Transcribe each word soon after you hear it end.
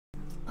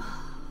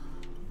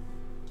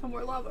some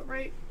more lava,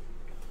 right?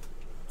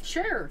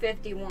 Sure.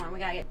 51. We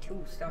gotta get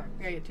 2 stars.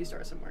 We gotta get 2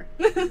 stars somewhere.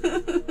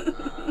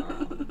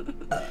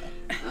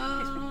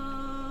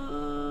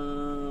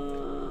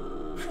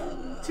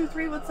 2,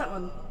 3, what's that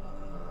one?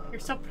 You're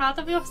so proud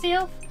of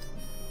yourself?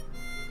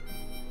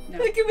 No.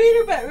 The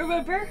conveyor belt,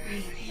 remember? I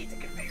hate the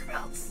conveyor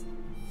belts.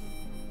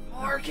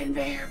 More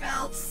conveyor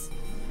belts.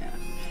 Yeah.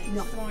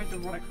 No. I don't want to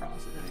run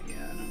across it.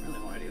 Yeah, I don't really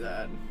want to do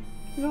that.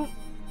 You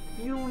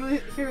don't want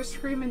to hear her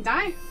scream and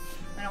die?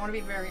 I don't want to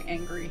be very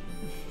angry.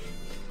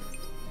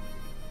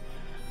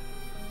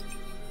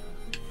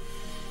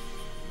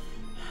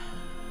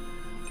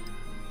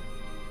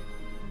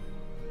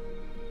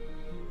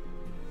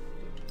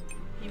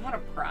 You want a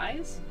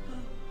prize?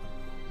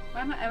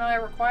 Am I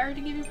required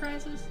to give you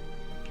prizes?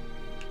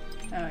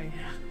 Oh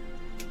yeah.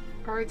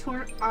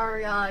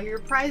 Your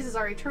prizes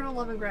are eternal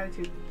love and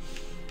gratitude.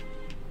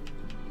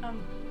 I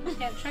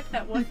can't check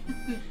that one.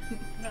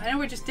 I know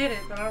we just did it,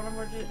 but I don't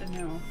remember what it did.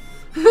 No.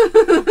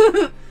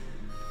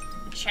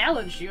 I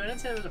challenged you. I didn't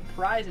say there was a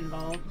prize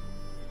involved.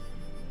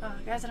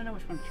 Guys, I don't know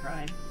which one to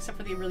try. Except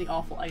for the really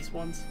awful ice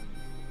ones.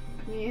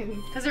 I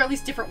mean... Because there are at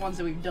least different ones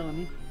that we've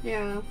done.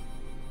 Yeah.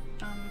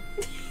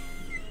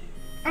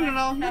 I don't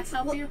know. Can I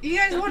help you? You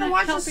guys want to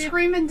watch us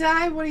scream and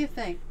die? What do you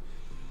think?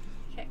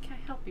 Can I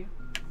help you?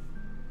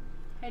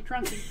 Hey,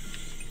 Drunky.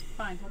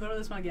 Fine, we'll go to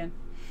this one again.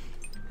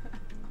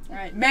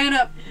 Alright, man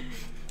up!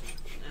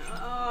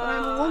 But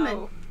I'm a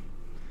woman.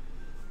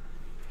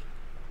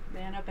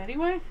 Man up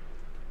anyway?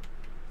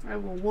 I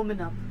will woman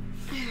up.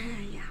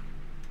 Yeah.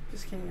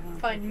 Just kidding.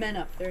 Fine, men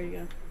up. There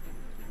you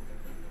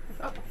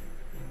go.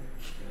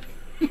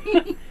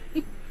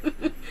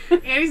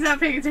 Annie's not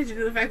paying attention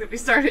to the fact that we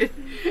started.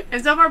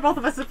 And so far both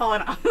of us have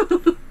fallen off.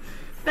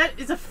 That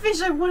is a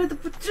fish. I wanted the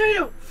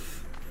potato.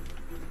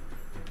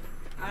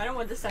 I don't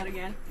want this side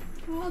again.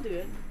 Well, I'll do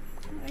it.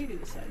 I can do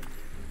this side.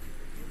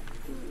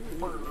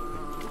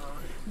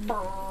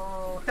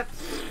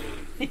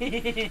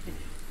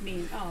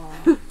 Mean.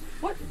 Aww.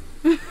 What?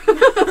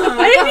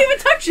 I didn't even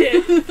touch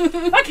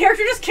it! My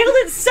character just killed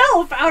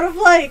itself out of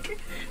like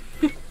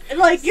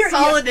you're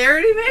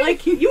solidarity, man.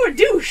 Like you a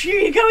douche. Here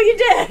you go, you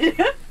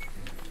dead.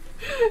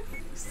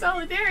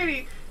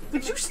 Solidarity.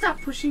 Would you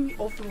stop pushing me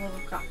off the level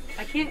cop?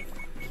 I can't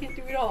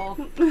do it all.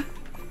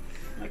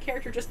 My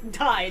character just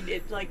died.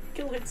 It like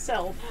killed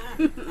itself.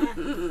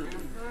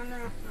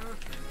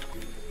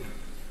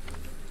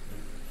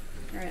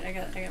 Alright,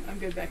 I'm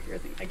good back here, I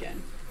think,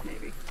 again.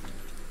 Maybe.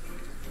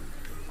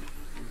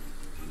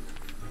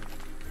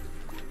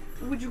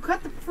 Would you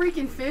cut the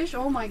freaking fish?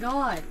 Oh my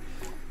god.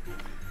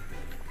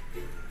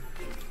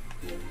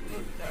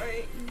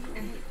 Sorry.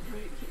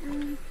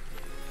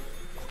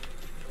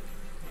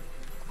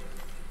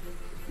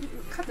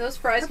 Those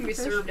fries can be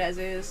served as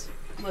is,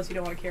 unless you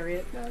don't want to carry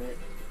it. Got it.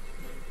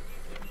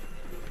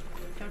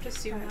 Don't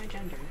assume my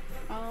gender.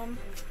 Yeah,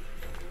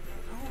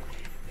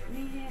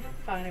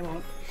 fine, I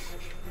won't.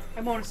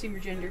 I won't assume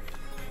your gender.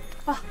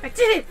 Oh, I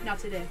did it! Not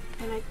today.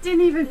 And I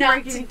didn't even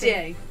break anything. Not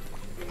today.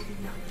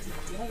 Not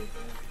today.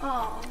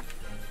 Oh.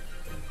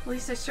 At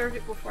least I served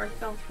it before I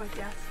fell to my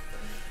death.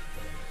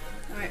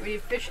 Alright, we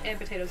need fish and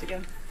potatoes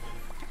again.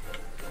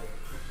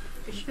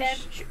 Fish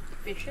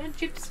and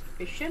chips.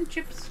 Fish and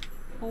chips.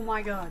 Oh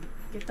my god.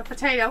 Get the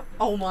potato.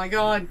 Oh my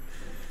god.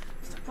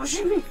 Stop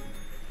pushing me.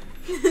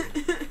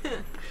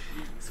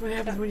 That's what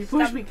happens when you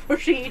push me.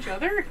 Pushing each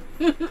other?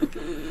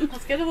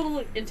 Let's get a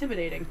little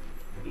intimidating.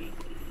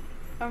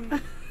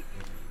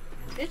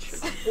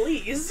 Bitch,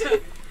 please.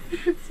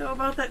 So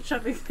about that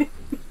shoving thing.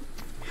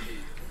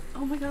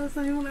 Oh my god, that's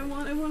not even what I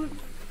want. I want a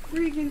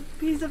freaking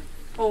piece of...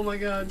 Oh my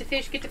god. Get the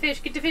fish, get the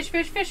fish, get the fish,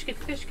 fish, fish, get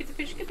the fish, get the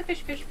fish, get the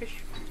fish, fish,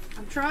 fish.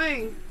 I'm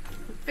trying.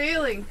 I'm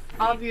failing,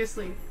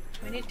 obviously.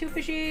 We need 2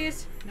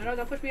 fishies. No,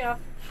 don't push me off.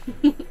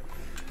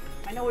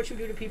 I know what you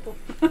do to people.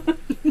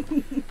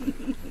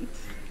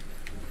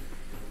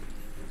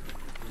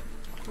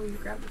 Oh, you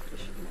grabbed the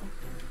fish.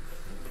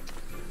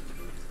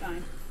 It's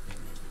fine.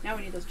 Now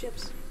we need those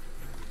chips.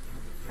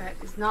 That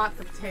is not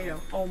the potato.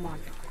 Oh my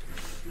god.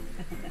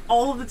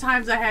 All of the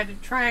times I had to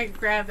try and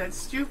grab that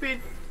stupid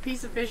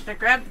piece of fish and I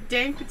grabbed the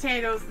dang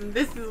potatoes and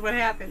this is what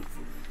happens.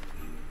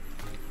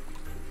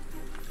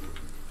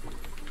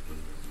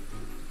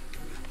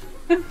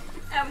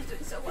 I was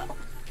doing so well.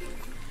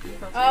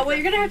 Well,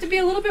 you're gonna have to be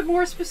a little bit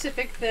more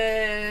specific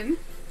than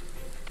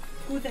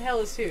who the hell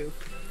is who.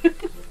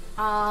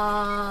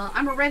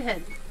 I'm a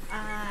redhead.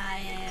 I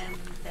am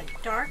the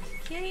dark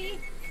kitty.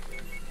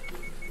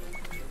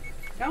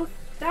 Don't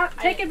stop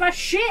taking my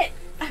shit!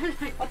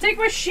 I'll take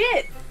my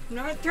shit!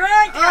 Not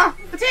trying.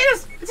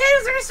 Potatoes!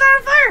 Potatoes are gonna start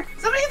on fire!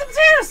 Somebody get the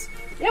potatoes!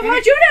 Yeah,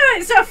 why'd you do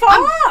it? So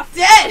fall off!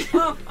 Dead!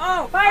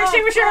 Fire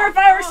extinguisher!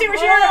 Fire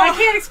extinguisher! I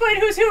can't explain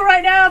who's who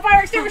right now!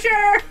 Fire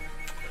extinguisher!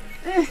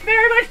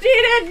 Very much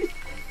needed!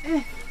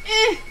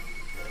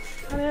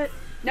 Got it.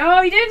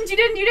 No, you didn't! You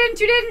didn't! You didn't!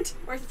 You didn't!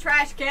 Where's the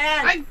trash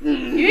can?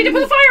 You need to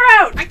put the fire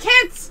out! I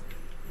can't!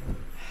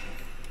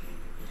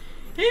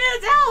 He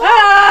needs help!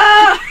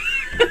 Ah!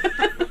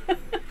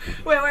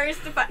 Wait, where's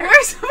the fire?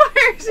 Where's the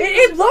fire?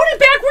 It loaded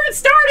back where it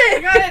started!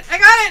 I got it! I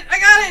got it! I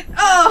got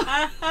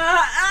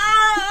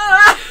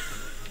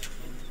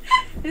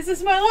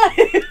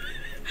alive.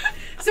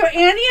 So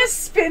Annie is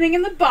spinning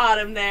in the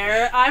bottom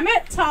there. I'm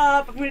at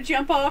top. I'm gonna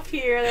jump off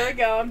here. There we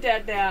go. I'm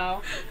dead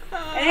now.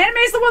 And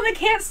Anime's the one that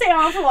can't stay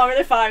on for longer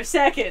than 5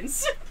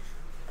 seconds.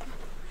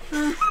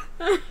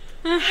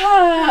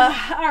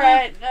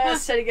 Alright,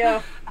 steady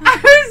go. I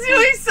was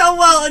doing so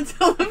well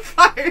until the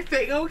fire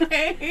thing,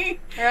 okay?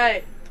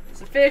 Alright,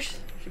 some fish,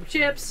 some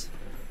chips.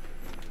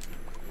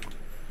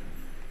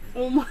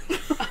 Oh my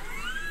god.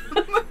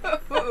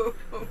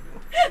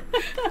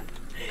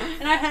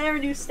 And I hire a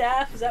new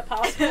staff, is that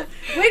possible?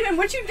 Wait a minute,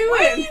 what you doing?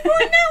 What are you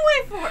going that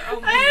way for?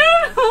 Oh,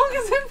 I don't know,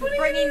 because I'm putting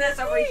bringing it this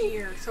over away.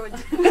 here, so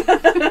it's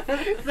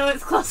So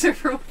it's closer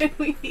for when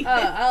we need it.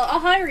 I'll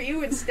hire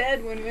you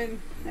instead when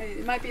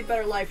it might be a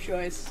better life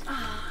choice.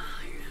 Ah,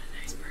 you're not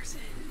a nice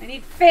person. I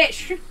need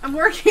fish. I'm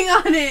working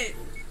on it.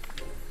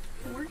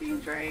 I'm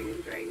working,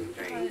 trying.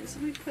 Alright, so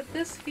we put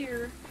this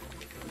here.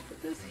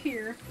 Put this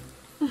here.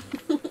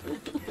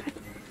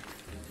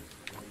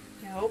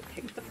 Nope,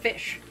 pick the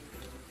fish.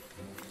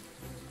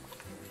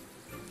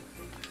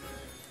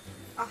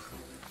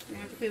 You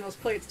have to clean those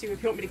plates too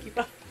if you want me to keep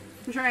up.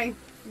 I'm trying.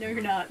 No,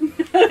 you're not.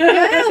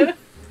 I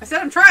said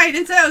I'm trying. I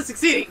didn't say I was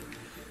succeeding.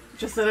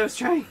 Just that I was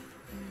trying.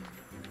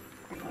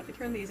 I'll have to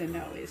turn these in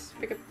now at least.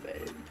 Pick up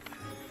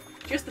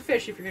just the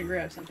fish if you're gonna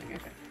grab something.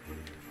 Okay.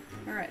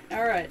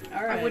 Alright.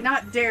 I would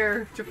not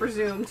dare to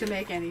presume to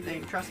make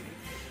anything. Trust me.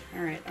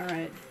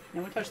 Alright.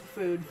 No one touch the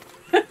food.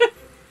 No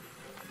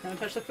one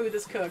touch the food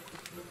that's cooked.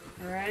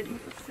 Alright.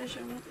 With the fish,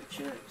 I want the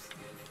chips.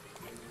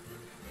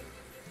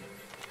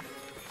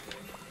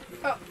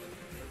 Oh.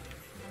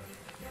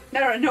 I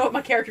don't know what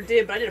my character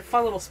did, but I did a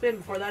fun little spin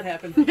before that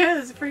happened. Yeah,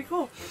 this is pretty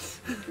cool.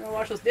 You wanna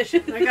wash those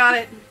dishes? I got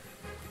it.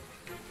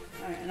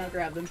 Alright, and I'll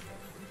grab them.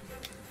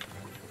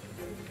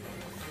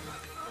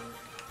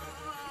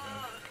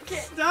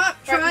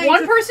 Stop trying. Right,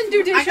 one person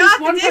do dishes, got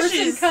the one person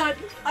dishes. cut.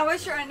 I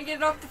was trying to get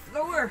it off the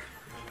floor.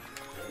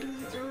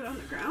 Throw it on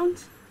the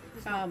ground.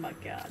 Oh my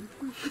god.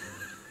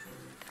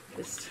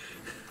 Just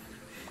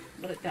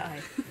let it die.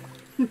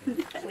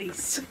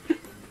 Please.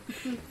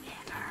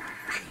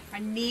 I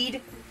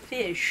need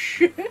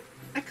fish.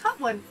 I cut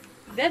one.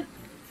 Then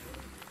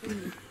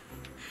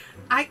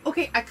I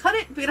cut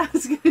it, but I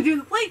was gonna do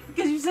the plate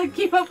because you said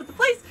keep up with the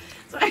plates.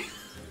 So I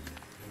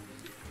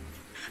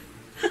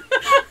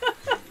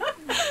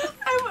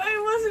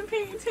wasn't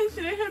paying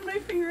attention. I had my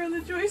finger on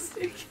the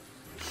joystick.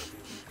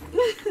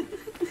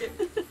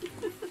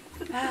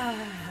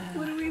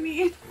 What do we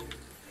need?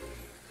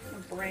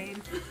 a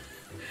brain.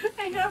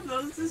 I have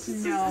those. This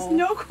is No. just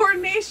no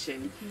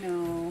coordination.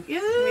 No. Yeah.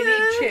 We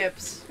need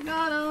chips.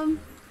 Got them.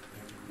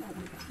 Oh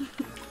my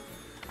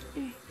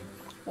god.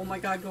 Oh my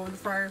god, go in the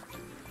fryer.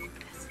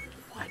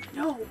 What?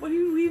 No, what are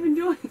you even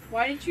doing?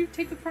 Why did you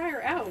take the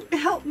fryer out?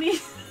 Help me.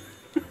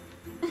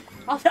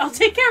 I'll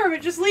take care of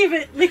it. Just leave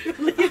it. Leave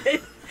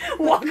it.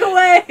 Walk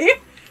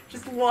away.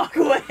 Just walk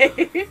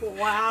away.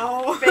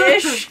 Wow.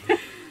 Fish.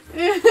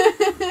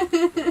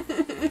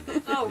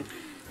 Oh.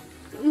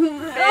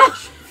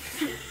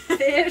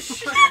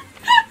 Fish.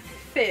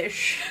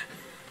 Fish.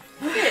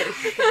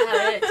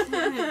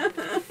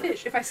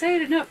 Fish. If I say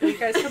it enough, will you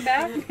guys come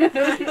back?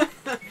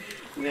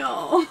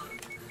 No.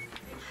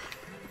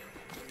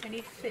 I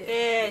need fish.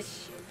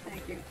 Fish.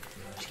 Thank you.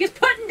 She keeps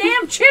putting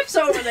damn chips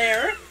over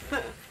there.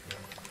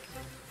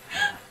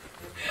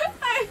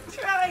 I'm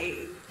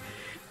trying.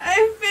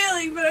 I'm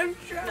failing, but I'm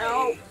trying.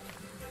 No.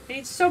 I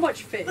need so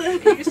much fish.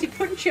 And you just keep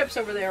putting chips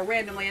over there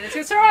randomly, and it's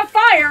gonna start on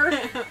fire.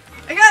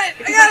 I got it.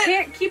 Because I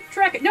can't keep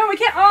track of. No, we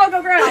can't. Oh,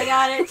 go grab it. I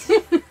got it.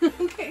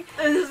 Okay.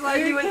 This is what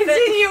I do with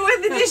Continue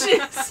with the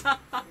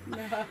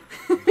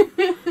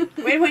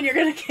dishes. Wait when you're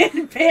gonna get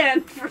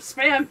banned for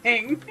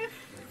spamming.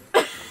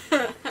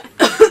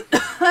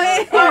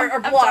 or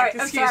blocked.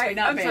 Excuse me,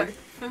 not banned.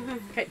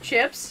 Okay,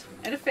 chips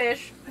and a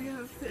fish. I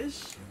got a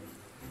fish.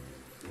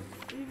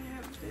 Maybe I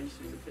have a fish.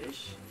 There's a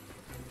fish.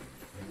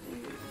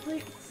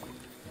 Plates.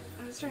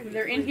 I was trying to.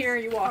 They're in here.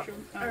 You wash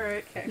them. All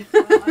right. Okay.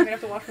 Well, I'm gonna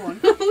have to wash one.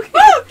 Okay.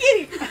 Oh,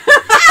 Kitty!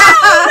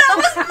 Ow! That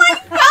was my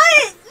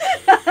butt!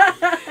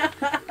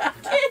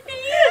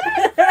 Kitty!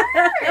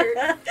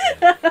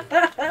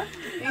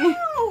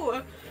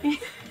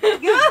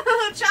 Go,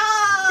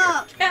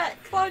 chop! Cat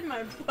clawed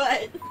my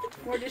butt.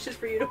 More dishes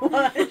for you to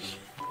wash.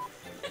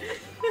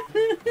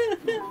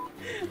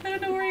 I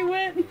don't know where he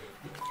went.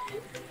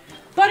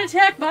 Butt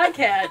attack by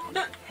cat.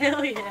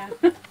 Hell yeah.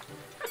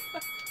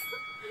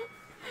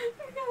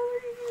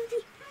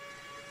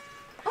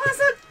 Oh, it's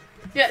not.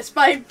 Yes,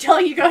 by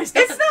telling you guys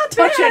not It's to not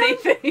touch bad.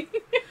 anything.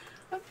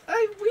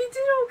 We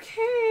did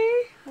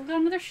okay. We'll go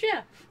another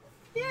chef.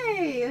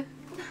 Yay.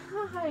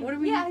 What are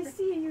we? Yeah, I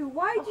see you.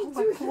 Why'd you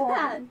my do God.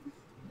 that?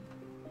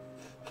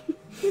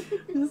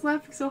 I was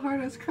laughing so hard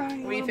I was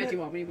crying. We need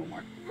 51. We need one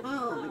more.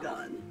 Oh my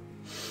god.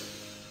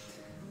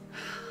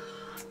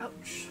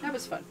 Ouch. That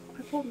was fun.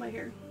 I pulled my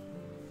hair.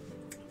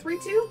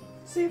 3-2?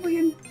 See if we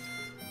can.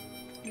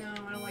 No,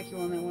 I don't like you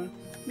on that one.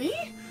 Me?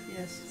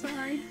 Yes.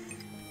 Sorry.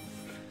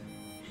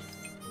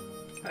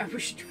 We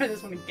should try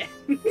this one again.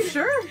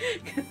 Sure.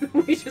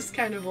 We just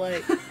kind of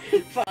like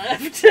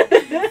left.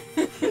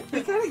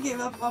 We kind I gave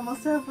up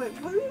almost halfway.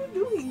 What are you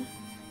doing?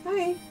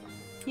 Hi.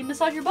 You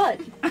massage your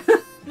butt.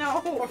 No.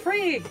 For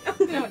free.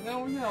 No,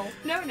 no, no.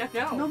 No, no,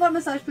 no. No butt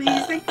massage,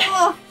 please. Thank you.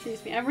 Oh.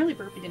 Excuse me. I'm really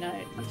burpy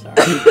tonight. I'm sorry.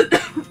 Do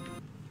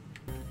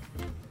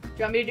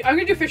you want me to do? I'm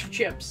gonna do fish and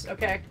chips.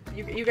 Okay.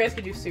 You guys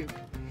can do soup.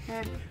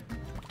 Okay.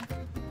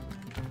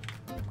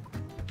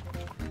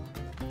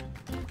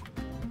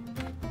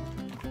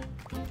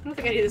 I don't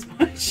think I need this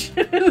much.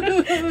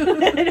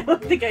 I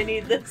don't think I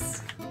need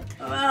this.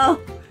 Well,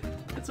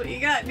 that's what you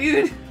got,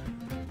 dude.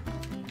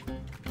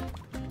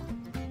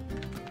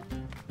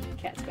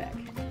 Cat's back.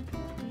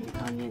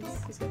 Onions.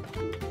 He's got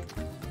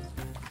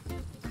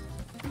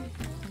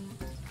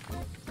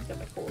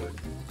my cord.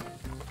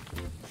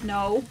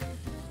 No.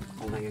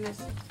 Oh my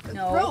goodness.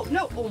 No. Bro,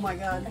 no. Oh my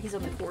god. He's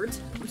on my cords.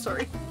 I'm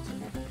sorry.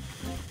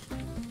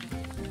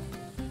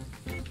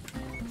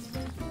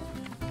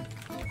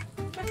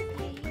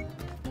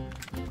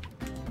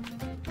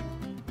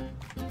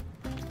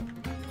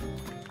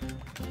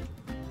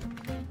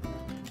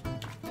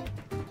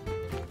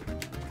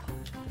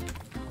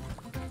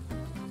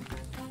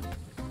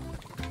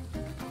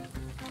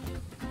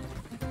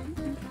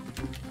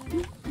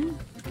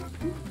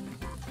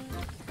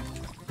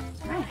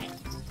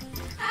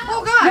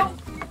 Oh god!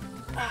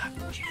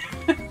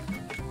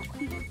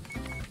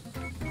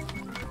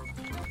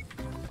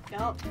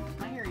 Yup,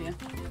 I hear you.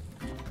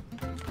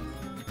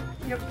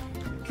 Yep.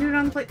 Get it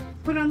on the plate.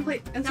 Put it on the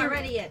plate. And It's not serve it.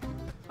 ready yet.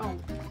 Oh.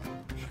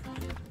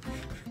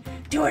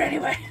 Do it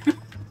anyway.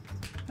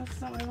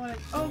 That's not what I wanted.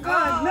 Oh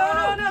god.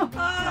 No, no, no.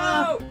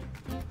 Oh!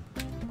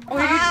 Oh,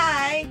 have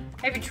Hi!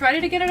 you tried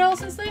to get it all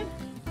since then?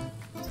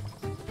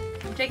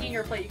 I'm taking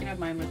your plate. You can have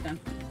mine with them.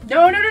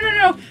 No, no, no, no,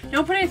 no!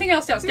 Don't put anything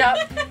else down. Stop.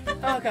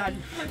 Oh god.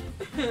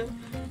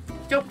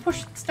 Don't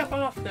push stuff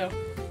off though.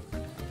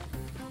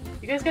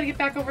 You guys gotta get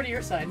back over to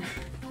your side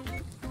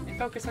and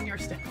focus on your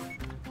stuff.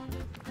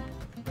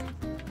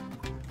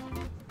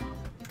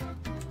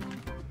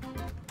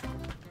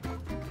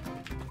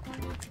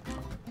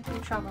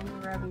 I'm chopping. I'm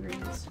gonna grab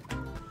ingredients.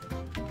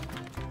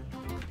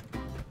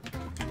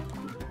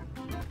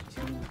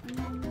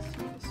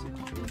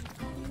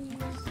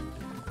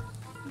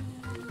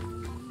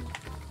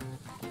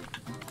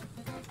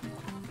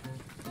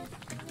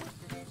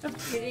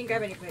 You didn't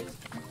grab any plates.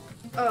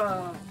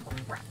 Oh.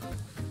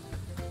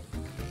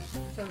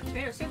 So the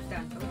tomato soup's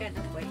done, but we got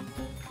enough plate.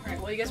 Alright,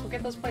 well you guys will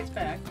get those plates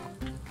back.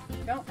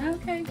 Don't,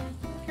 okay.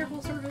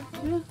 Careful, serve it.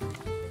 Yeah.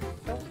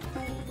 Don't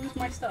lose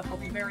my stuff. I'll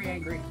be very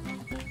angry.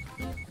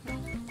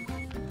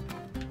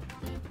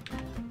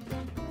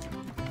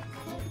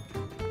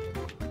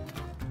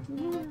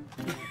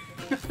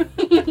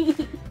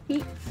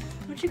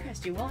 What'd you guys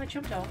do? Well, I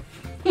jumped off.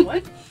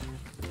 What?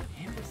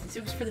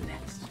 It was for the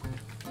best.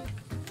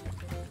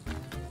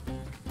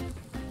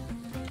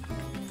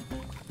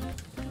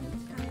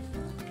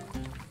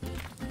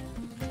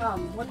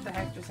 What the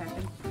heck just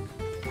happened?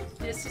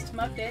 Did a system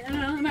update? I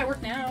don't know. It might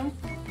work now.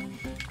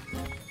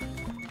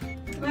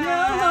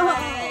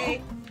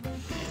 Bye!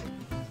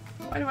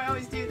 Why do I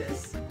always do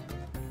this?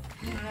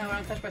 I don't know. I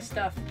don't touch my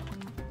stuff.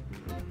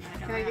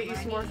 Can I get you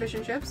some more fish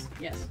and chips?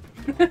 Yes.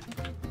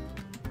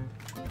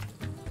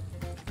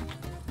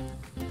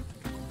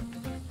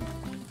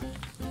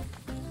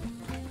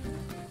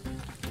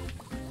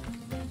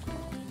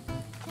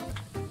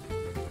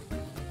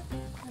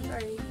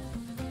 Sorry.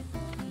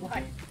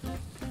 Why?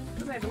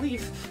 Because I have to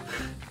leave.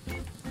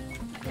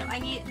 No, I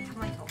need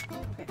tomato.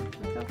 Okay,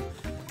 tomato.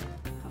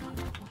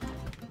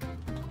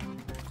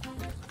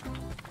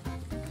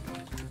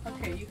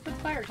 Okay, you put the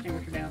fire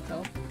extinguisher down,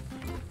 though.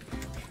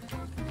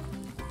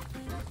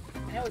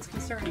 I know it's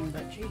concerning,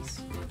 but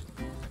jeez.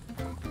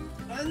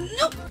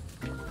 Nope.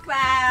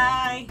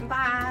 Bye!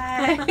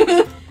 Bye.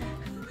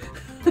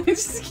 I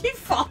just keep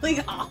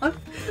falling off.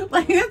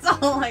 Like, that's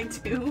all I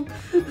do.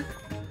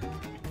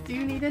 Do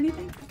you need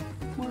anything?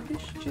 More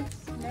fish, chips?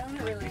 No,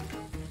 not really.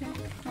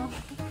 Oh.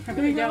 I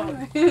really don't.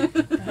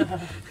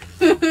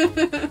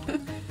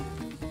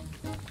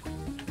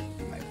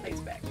 My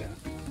plate's back down.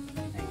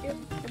 Thank you.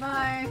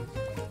 Goodbye.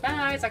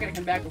 Bye. It's not gonna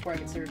come back before I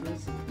can serve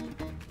this.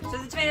 So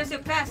the tomato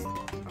soup fast!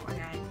 Oh my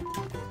god.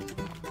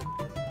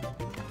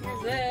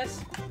 Here's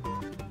this.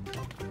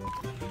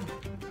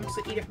 I'm just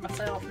gonna eat it for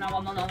myself. Nom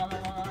nom nom nom nom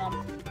nom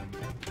nom.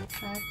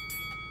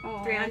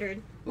 Aw.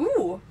 300.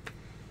 Ooh.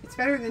 It's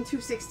better than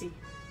 260.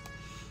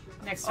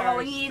 Next Oh, turn.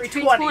 we need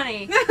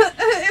 320. 320.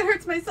 It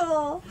hurts my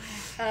soul.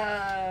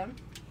 I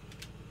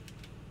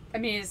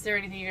mean, is there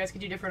anything you guys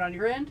could do different on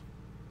your end?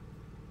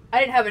 I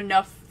didn't have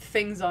enough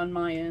things on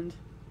my end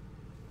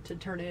to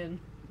turn in.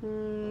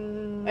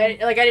 I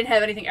didn't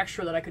have anything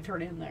extra that I could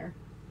turn in there.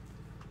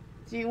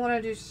 Do you want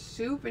to do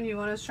soup and you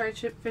want to try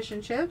fish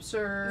and chips,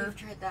 or? We've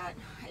tried that.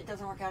 It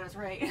doesn't work out as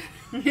right.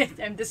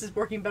 And this is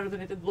working better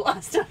than it did the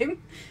last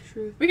time.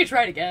 Truth. We could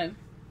try it again.